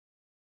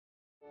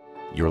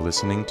You're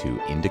listening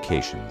to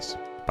Indications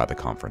by the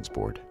Conference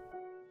Board.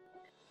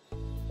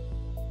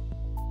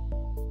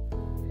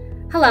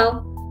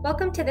 Hello,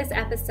 welcome to this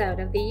episode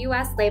of the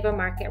U.S. Labor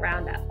Market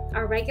Roundup,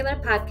 our regular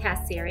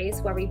podcast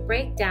series where we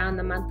break down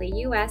the monthly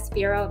U.S.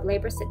 Bureau of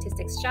Labor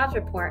Statistics jobs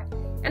report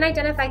and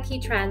identify key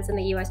trends in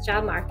the U.S.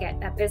 job market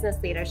that business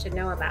leaders should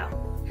know about.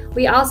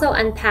 We also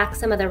unpack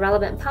some of the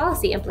relevant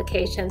policy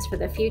implications for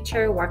the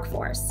future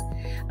workforce.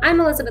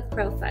 I'm Elizabeth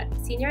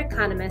Crowfoot, Senior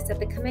Economist at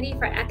the Committee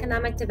for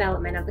Economic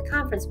Development of the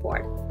Conference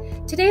Board.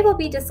 Today we'll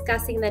be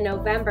discussing the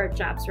November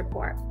jobs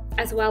report,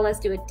 as well as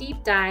do a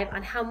deep dive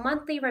on how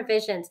monthly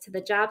revisions to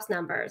the jobs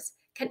numbers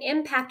can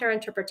impact our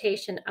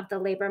interpretation of the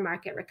labor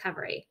market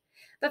recovery.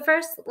 But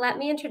first, let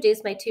me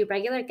introduce my two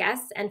regular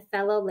guests and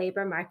fellow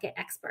labor market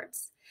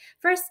experts.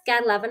 First,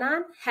 Gad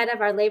Lebanon, head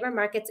of our Labor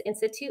Markets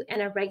Institute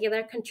and a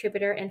regular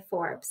contributor in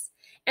Forbes.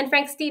 And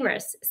Frank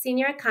Steemers,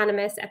 senior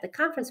economist at the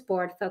Conference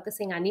Board,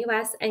 focusing on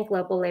U.S. and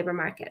global labor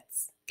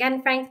markets. Gad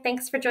and Frank,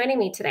 thanks for joining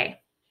me today.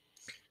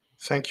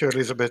 Thank you,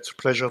 Elizabeth.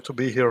 Pleasure to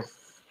be here.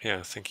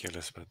 Yeah, thank you,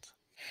 Elizabeth.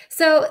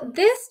 So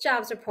this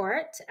jobs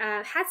report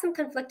had some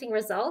conflicting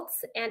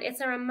results, and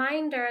it's a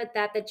reminder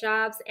that the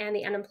jobs and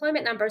the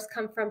unemployment numbers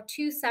come from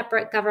two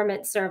separate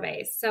government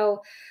surveys.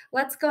 So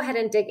let's go ahead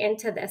and dig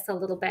into this a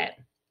little bit.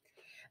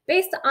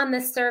 Based on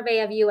the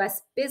survey of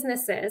U.S.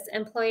 businesses,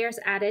 employers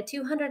added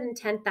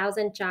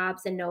 210,000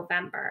 jobs in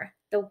November,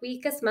 the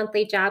weakest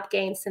monthly job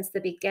gain since the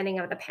beginning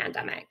of the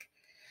pandemic.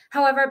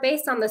 However,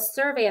 based on the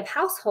survey of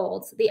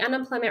households, the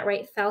unemployment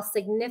rate fell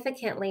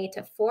significantly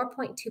to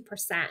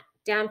 4.2%,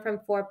 down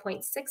from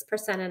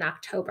 4.6% in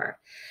October.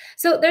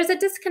 So there's a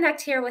disconnect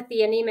here with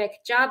the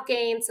anemic job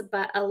gains,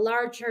 but a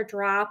larger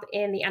drop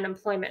in the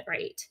unemployment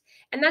rate.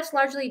 And that's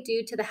largely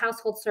due to the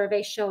household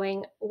survey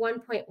showing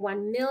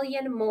 1.1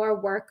 million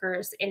more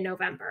workers in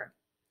November.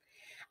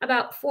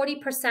 About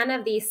 40%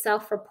 of these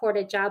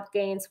self-reported job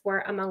gains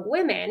were among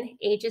women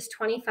ages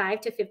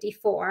 25 to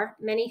 54,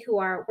 many who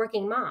are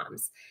working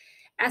moms.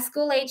 As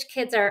school-age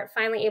kids are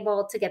finally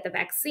able to get the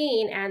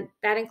vaccine, and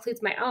that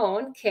includes my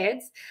own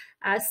kids,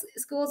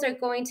 schools are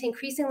going to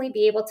increasingly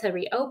be able to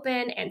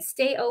reopen and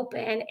stay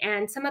open,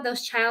 and some of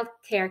those child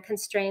care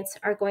constraints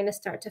are going to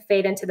start to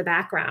fade into the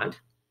background.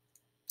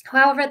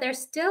 However, there's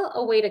still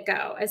a way to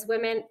go, as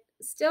women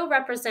still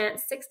represent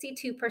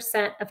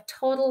 62% of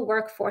total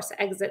workforce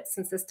exits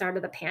since the start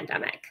of the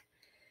pandemic.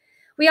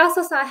 We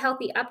also saw a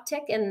healthy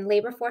uptick in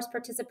labor force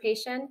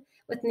participation,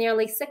 with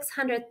nearly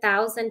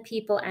 600,000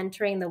 people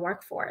entering the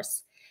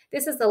workforce.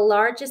 This is the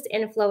largest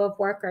inflow of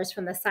workers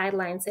from the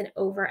sidelines in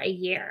over a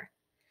year.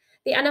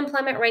 The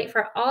unemployment rate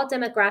for all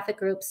demographic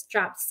groups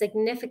dropped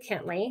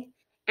significantly,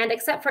 and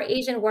except for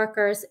Asian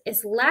workers,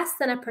 is less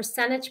than a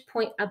percentage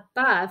point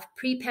above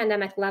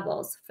pre-pandemic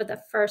levels for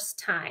the first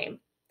time.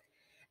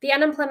 The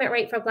unemployment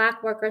rate for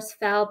Black workers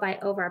fell by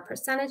over a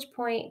percentage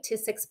point to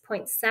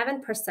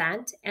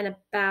 6.7%, and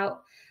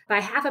about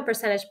by half a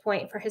percentage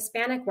point for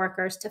Hispanic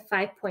workers to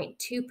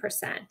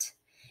 5.2%.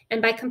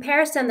 And by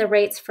comparison, the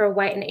rates for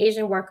white and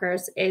Asian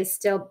workers is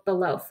still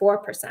below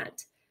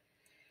 4%.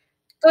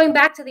 Going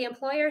back to the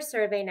employer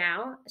survey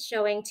now,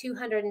 showing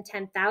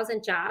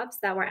 210,000 jobs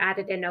that were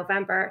added in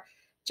November,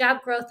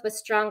 job growth was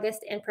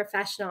strongest in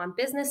professional and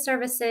business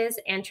services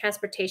and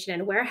transportation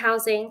and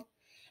warehousing.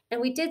 And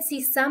we did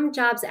see some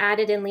jobs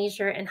added in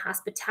leisure and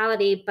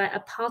hospitality, but a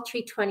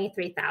paltry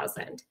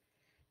 23,000.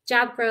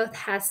 Job growth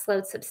has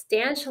slowed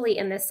substantially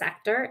in this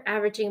sector,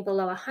 averaging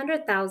below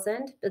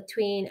 100,000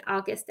 between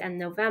August and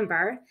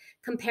November,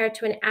 compared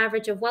to an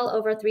average of well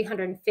over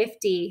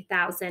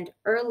 350,000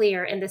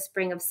 earlier in the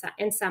spring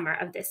and summer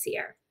of this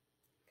year.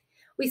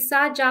 We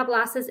saw job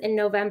losses in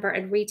November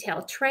in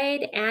retail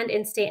trade and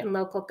in state and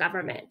local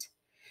government.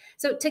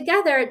 So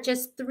together,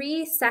 just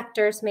three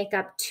sectors make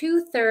up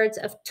 2/3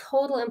 of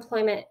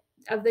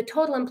the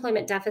total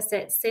employment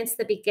deficit since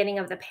the beginning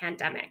of the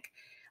pandemic.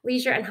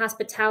 Leisure and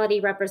hospitality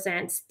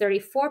represents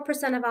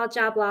 34% of all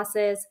job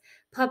losses,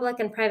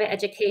 public and private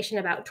education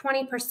about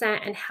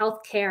 20%, and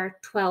healthcare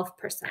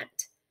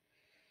 12%.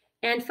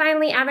 And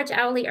finally, average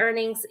hourly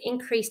earnings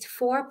increased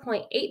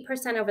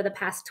 4.8% over the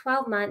past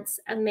 12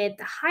 months amid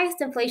the highest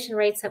inflation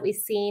rates that we've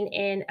seen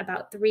in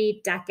about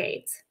 3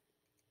 decades.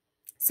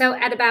 So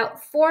at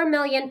about 4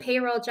 million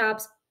payroll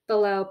jobs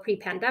below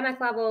pre-pandemic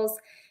levels,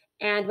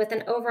 and with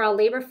an overall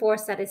labor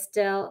force that is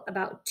still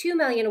about 2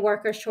 million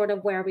workers short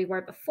of where we were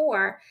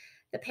before,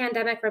 the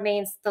pandemic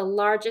remains the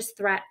largest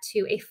threat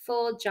to a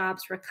full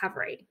jobs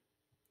recovery.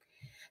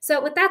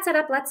 So with that set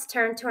up, let's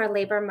turn to our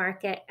labor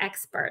market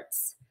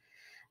experts.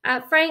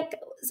 Frank,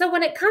 so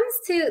when it comes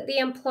to the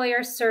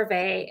employer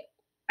survey,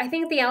 I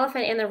think the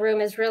elephant in the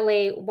room is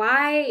really,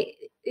 why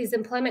is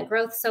employment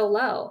growth so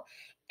low?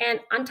 And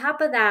on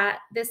top of that,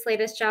 this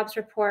latest jobs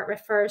report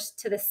refers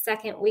to the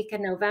second week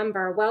in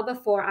November, well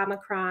before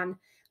Omicron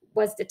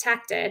was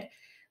detected.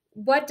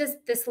 What does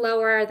this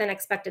lower than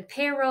expected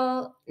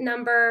payroll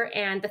number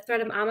and the threat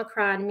of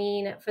Omicron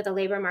mean for the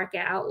labor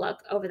market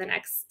outlook over the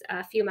next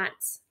few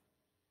months?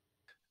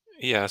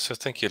 Yeah, so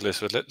thank you,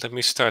 Elizabeth. Let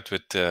me start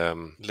with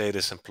the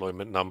latest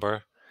employment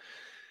number.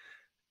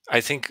 I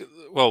think,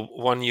 well,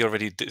 one, you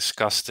already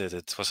discussed it.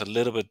 It was a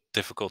little bit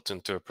difficult to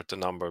interpret the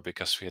number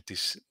because we had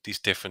these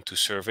different two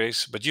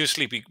surveys. But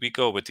usually we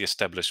go with the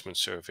establishment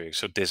survey.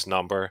 So this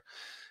number,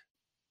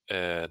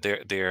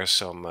 there are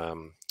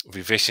some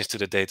revisions to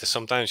the data.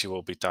 Sometimes you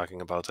will be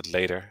talking about it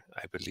later,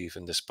 I believe,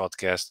 in this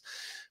podcast.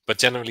 But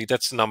generally,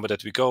 that's the number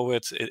that we go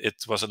with.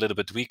 It was a little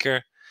bit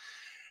weaker.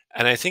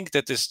 And I think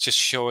that is just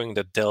showing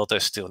that Delta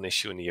is still an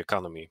issue in the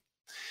economy,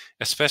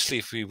 especially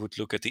if we would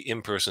look at the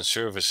in-person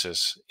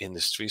services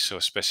industry, so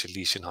especially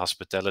leisure and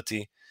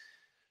hospitality.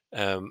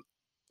 Um,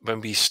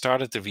 when we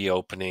started the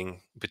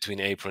reopening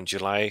between April and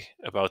July,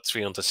 about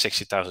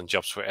 360,000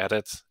 jobs were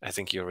added. I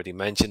think you already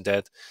mentioned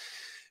that.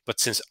 But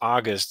since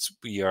August,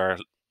 we are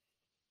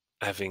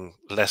having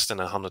less than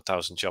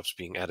 100,000 jobs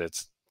being added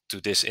to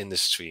this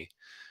industry.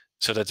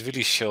 So that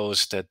really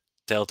shows that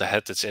Delta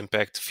had its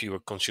impact. Fewer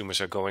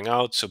consumers are going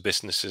out, so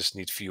businesses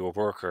need fewer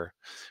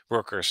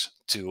workers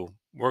to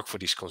work for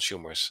these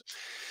consumers.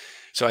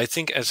 So I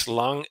think as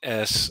long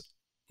as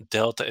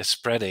Delta is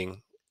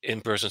spreading,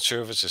 in-person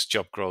services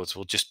job growth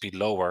will just be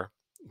lower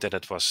than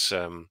it was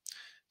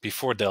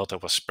before Delta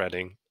was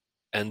spreading.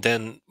 And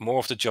then more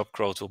of the job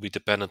growth will be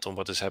dependent on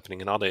what is happening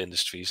in other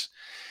industries.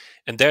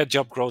 And their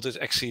job growth is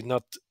actually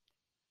not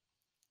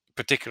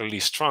particularly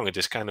strong. It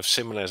is kind of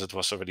similar as it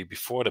was already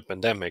before the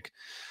pandemic.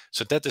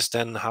 So that is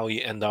then how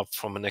you end up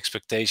from an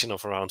expectation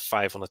of around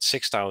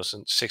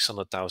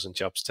 600,000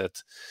 jobs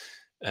that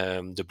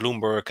the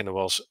Bloomberg and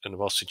the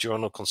Wall Street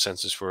Journal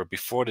consensus were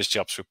before this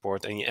jobs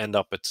report, and you end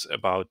up at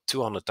about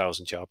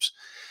 200,000 jobs.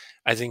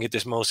 I think it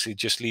is mostly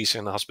just leisure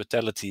and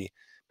hospitality.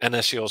 And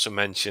as you also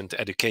mentioned,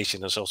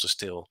 education is also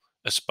still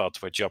a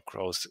spot where job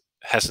growth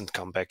hasn't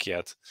come back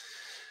yet.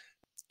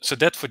 So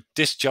that for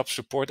this jobs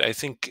report, I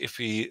think if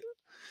we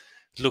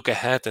look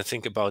ahead and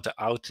think about the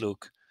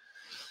outlook,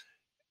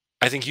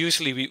 I think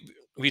usually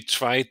we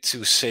try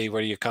to say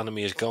where the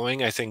economy is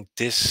going. I think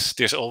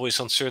there's always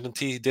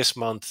uncertainty. This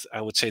month,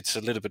 I would say it's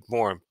a little bit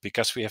more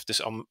because we have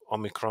this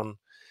Omicron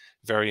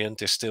variant.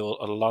 There's still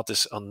a lot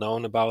is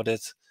unknown about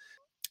it.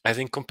 I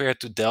think compared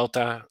to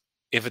Delta,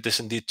 if it is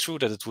indeed true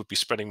that it would be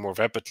spreading more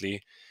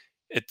rapidly,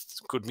 it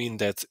could mean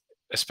that,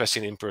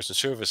 especially in in-person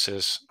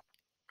services,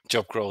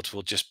 job growth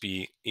will just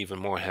be even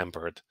more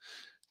hampered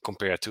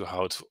compared to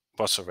how it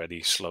was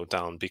already slowed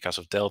down because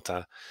of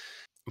Delta.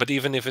 But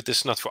even if it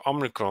is not for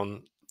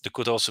Omicron, there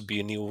could also be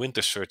a new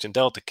winter surge in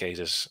Delta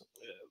cases.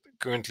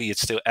 Currently,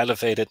 it's still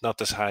elevated,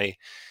 not as high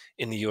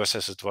in the US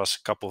as it was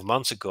a couple of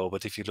months ago.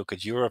 But if you look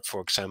at Europe,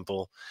 for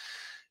example,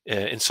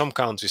 in some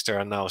countries there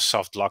are now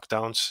soft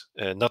lockdowns,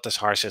 not as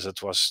harsh as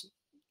it was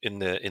in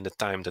the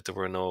time that there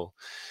were no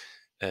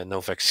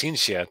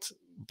vaccines yet.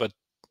 But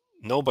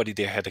nobody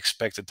there had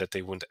expected that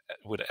they would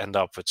end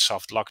up with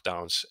soft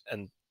lockdowns,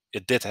 and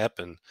it did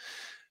happen.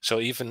 So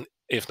even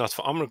if not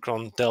for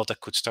Omicron, Delta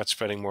could start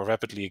spreading more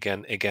rapidly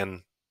again.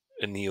 Again,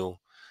 a new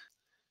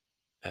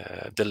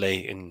delay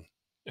in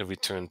a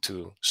return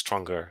to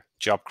stronger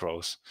job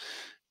growth.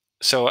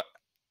 So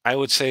I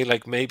would say,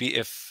 like, maybe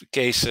if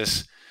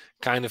cases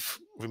kind of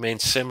remain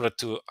similar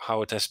to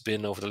how it has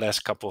been over the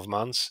last couple of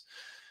months,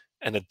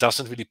 and it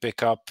doesn't really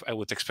pick up, I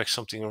would expect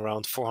something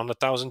around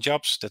 400,000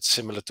 jobs. That's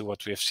similar to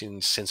what we have seen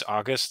since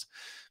August.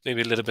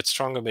 Maybe a little bit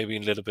stronger, maybe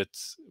a little bit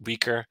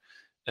weaker.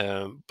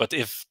 But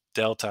if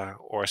Delta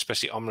or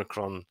especially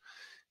Omicron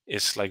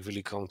is like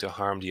really going to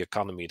harm the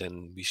economy,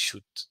 then we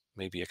should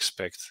maybe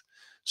expect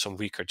some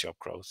weaker job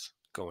growth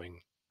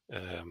going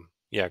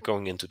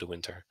into the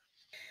winter.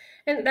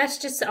 And that's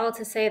just all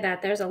to say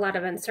that there's a lot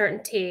of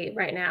uncertainty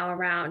right now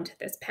around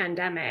this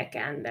pandemic,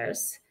 and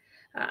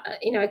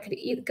it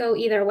could go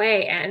either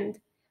way. And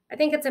I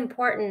think it's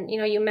important,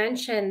 you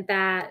mentioned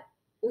that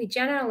we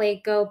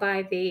generally go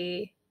by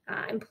the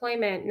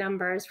employment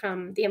numbers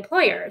from the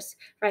employers,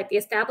 right? The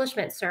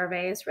establishment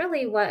survey is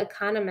really what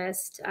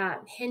economists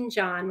hinge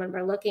on when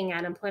we're looking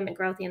at employment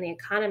growth in the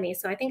economy.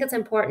 So I think it's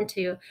important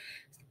to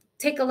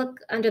take a look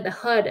under the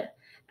hood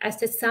as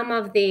to some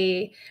of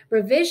the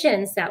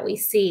revisions that we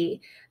see.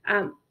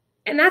 And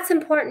that's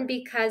important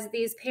because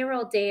these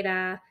payroll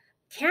data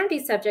can be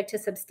subject to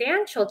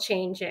substantial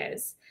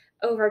changes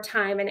over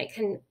time, and it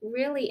can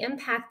really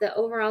impact the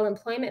overall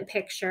employment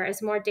picture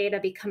as more data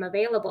become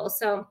available.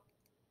 So,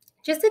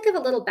 just to give a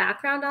little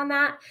background on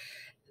that,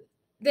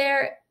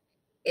 there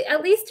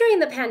at least during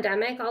the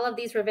pandemic, all of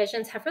these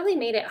revisions have really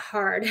made it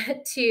hard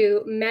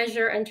to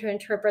measure and to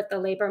interpret the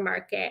labor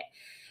market.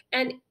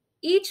 And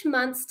each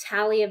month's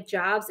tally of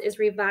jobs is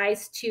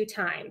revised 2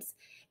 times.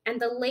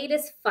 And the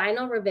latest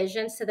final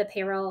revisions to the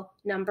payroll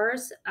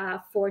numbers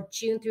for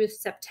June through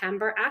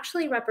September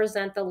actually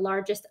represent the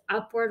largest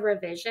upward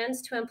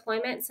revisions to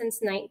employment since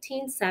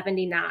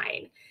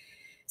 1979.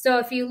 So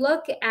if you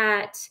look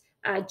at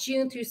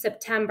June through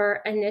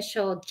September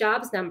initial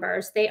jobs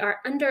numbers, they are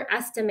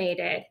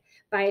underestimated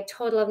by a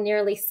total of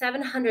nearly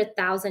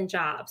 700,000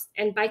 jobs.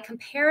 And by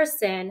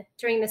comparison,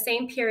 during the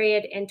same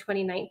period in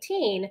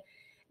 2019,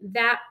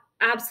 that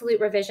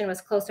absolute revision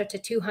was closer to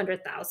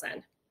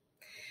 200,000.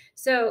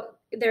 So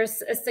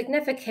there's a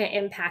significant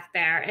impact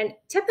there. And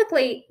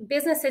typically,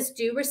 businesses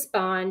do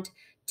respond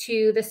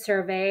to the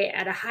survey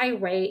at a high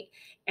rate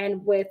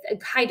and with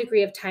a high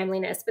degree of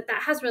timeliness, but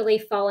that has really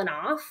fallen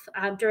off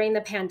during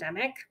the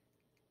pandemic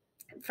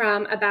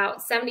from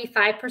about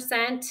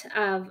 75%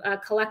 of a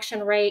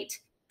collection rate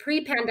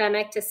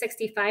pre-pandemic to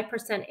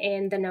 65%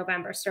 in the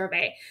November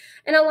survey.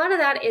 And a lot of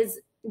that is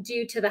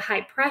due to the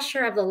high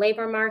pressure of the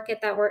labor market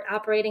that we're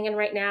operating in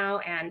right now,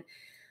 and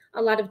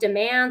a lot of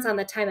demands on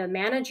the time of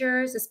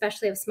managers,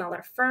 especially of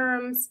smaller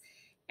firms.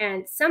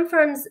 And some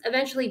firms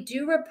eventually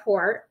do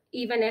report,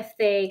 even if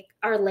they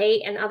are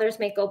late, and others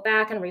may go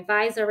back and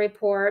revise their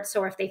reports,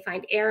 or if they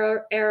find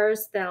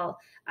errors, they'll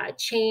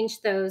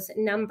change those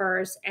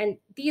numbers. And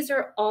these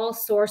are all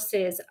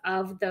sources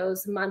of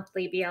those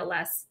monthly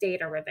BLS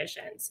data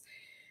revisions.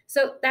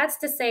 So that's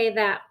to say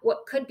that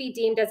what could be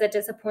deemed as a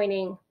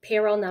disappointing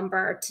payroll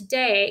number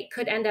today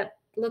could end up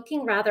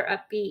looking rather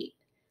upbeat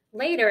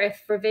later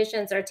if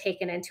revisions are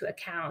taken into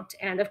account.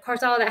 And of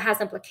course, all of that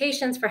has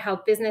implications for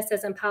how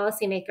businesses and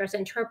policymakers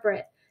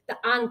interpret the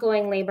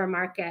ongoing labor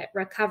market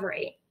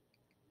recovery.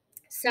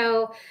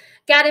 So,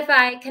 Gad, if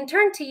I can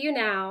turn to you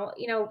now,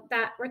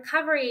 that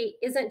recovery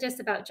isn't just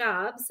about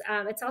jobs,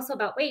 it's also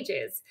about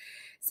wages.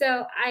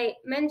 So, I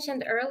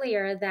mentioned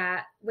earlier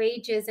that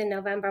wages in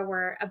November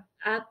were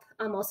up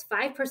almost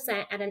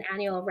 5% at an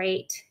annual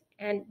rate,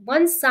 and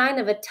one sign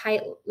of a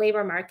tight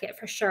labor market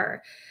for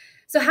sure.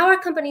 So, how are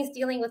companies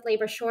dealing with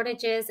labor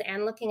shortages,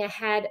 and looking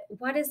ahead,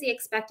 what is the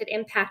expected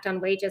impact on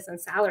wages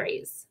and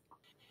salaries?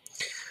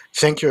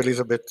 Thank you,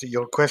 Elizabeth.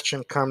 Your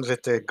question comes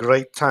at a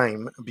great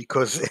time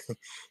because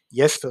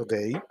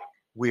yesterday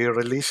we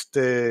released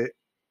the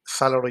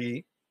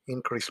salary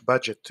increase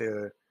budget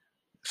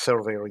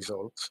survey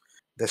results.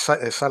 The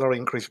salary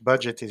increase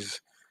budget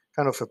is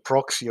kind of a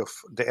proxy of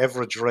the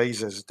average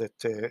raises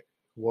that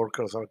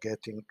workers are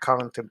getting,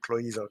 current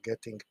employees are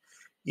getting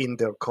in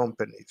their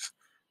companies.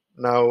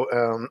 Now,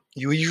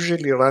 you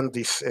usually run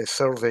this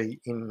survey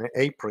in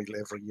April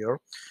every year,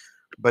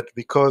 but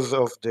because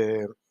of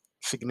the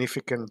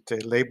significant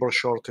labor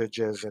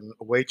shortages and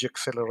wage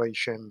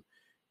acceleration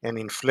and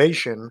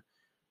inflation,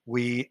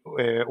 we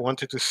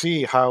wanted to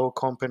see how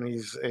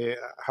companies,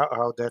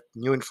 how that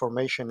new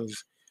information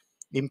is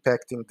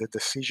impacting the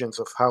decisions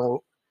of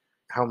how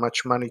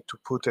much money to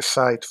put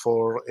aside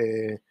for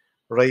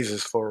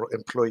raises for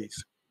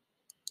employees.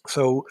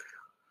 So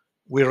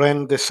we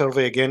ran the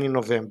survey again in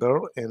November,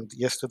 and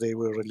yesterday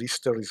we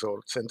released the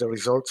results, and the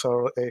results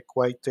are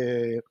quite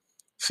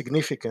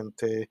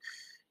significant.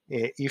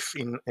 If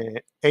in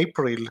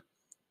April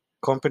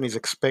companies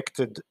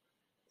expected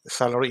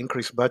salary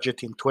increase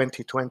budget in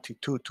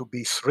 2022 to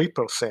be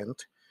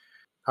 3%,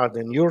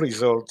 the new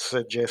results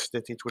suggest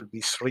that it will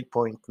be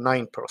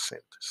 3.9%.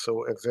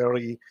 So a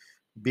very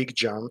big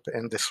jump,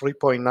 and the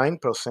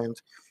 3.9%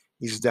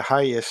 is the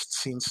highest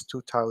since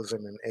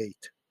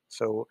 2008.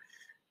 So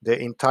the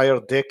entire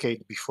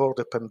decade before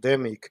the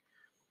pandemic,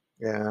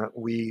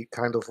 we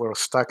kind of were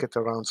stuck at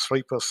around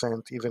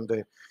 3%. Even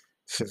the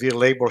severe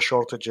labor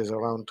shortages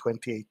around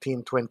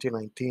 2018,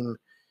 2019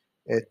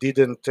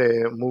 didn't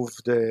move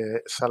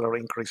the salary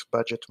increase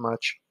budget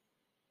much.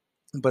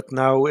 But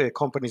now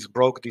companies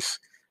broke this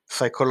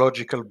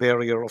psychological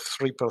barrier of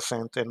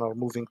 3% and are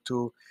moving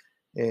to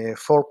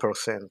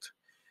 4%.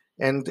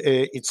 And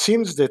it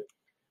seems that,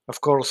 of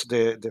course,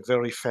 the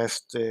very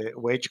fast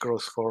wage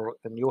growth for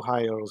new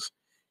hires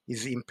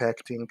is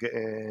impacting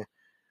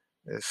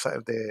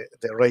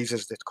the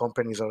raises that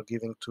companies are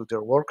giving to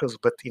their workers,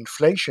 but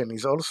inflation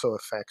is also a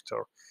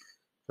factor.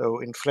 So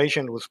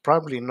inflation was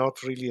probably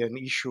not really an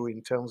issue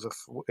in terms of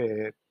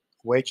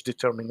wage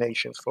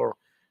determinations for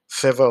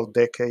several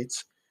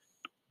decades,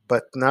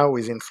 but now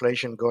with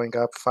inflation going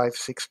up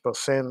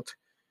 5-6%,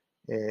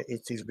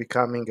 it is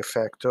becoming a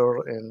factor,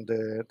 and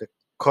the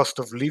cost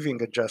of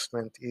living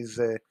adjustment is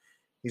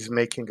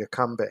making a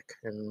comeback.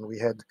 And we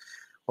had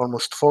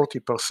almost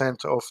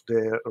 40% of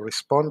the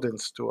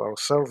respondents to our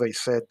survey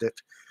said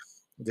that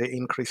the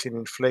increase in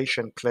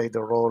inflation played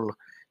a role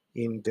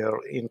in their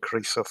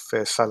increase of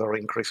salary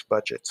increase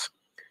budgets.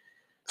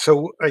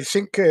 So I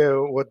think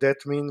what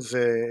that means,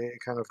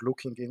 kind of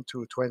looking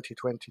into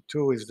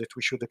 2022, is that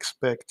we should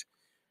expect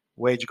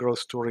wage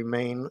growth to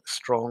remain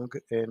strong,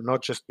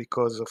 not just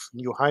because of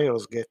new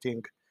hires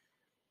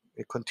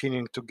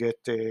continuing to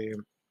get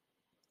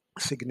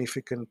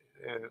significant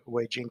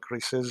wage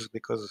increases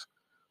because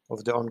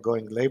of the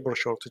ongoing labor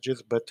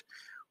shortages, but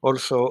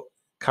also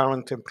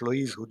current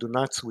employees who do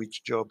not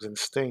switch jobs and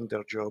stay in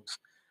their jobs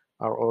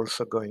are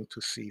also going to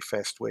see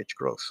fast wage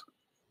growth.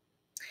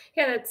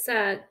 Yeah, that's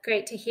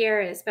great to hear,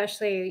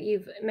 especially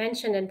you've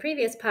mentioned in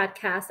previous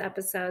podcast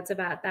episodes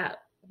about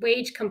that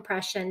wage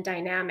compression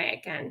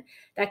dynamic, and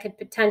that could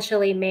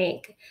potentially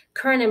make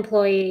current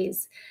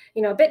employees,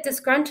 a bit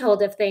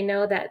disgruntled if they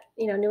know that,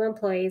 new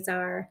employees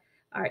are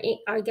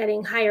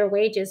getting higher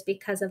wages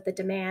because of the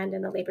demand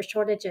and the labor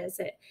shortages.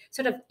 It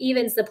sort of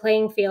evens the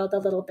playing field a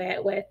little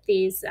bit with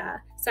these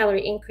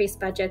salary increase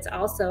budgets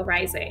also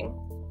rising.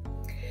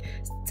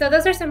 So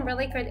those are some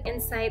really good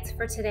insights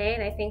for today,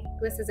 and I think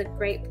this is a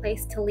great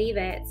place to leave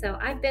it. So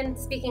I've been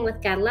speaking with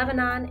Gad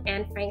Lebanon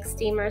and Frank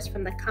Steamers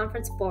from the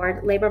Conference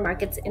Board Labor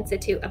Markets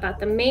Institute about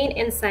the main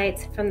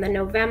insights from the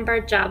November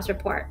jobs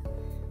report.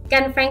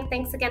 Again, Frank,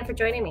 thanks again for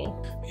joining me.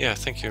 Yeah,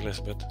 thank you,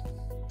 Elizabeth.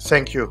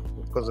 Thank you.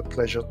 It was a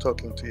pleasure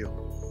talking to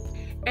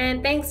you.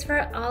 And thanks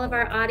for all of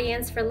our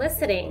audience for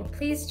listening.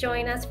 Please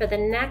join us for the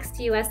next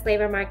U.S.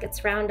 Labor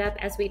Markets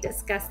Roundup as we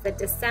discuss the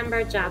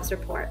December jobs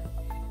report.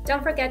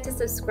 Don't forget to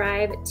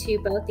subscribe to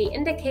both the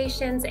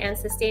Indications and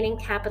Sustaining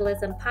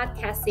Capitalism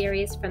podcast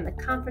series from the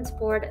Conference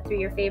Board through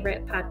your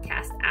favorite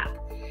podcast app.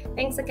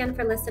 Thanks again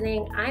for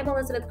listening. I'm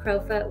Elizabeth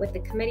Crowfoot with the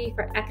Committee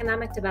for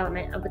Economic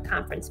Development of the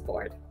Conference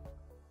Board.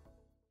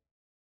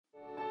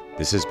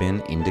 This has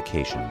been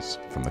Indications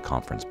from the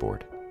Conference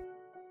Board.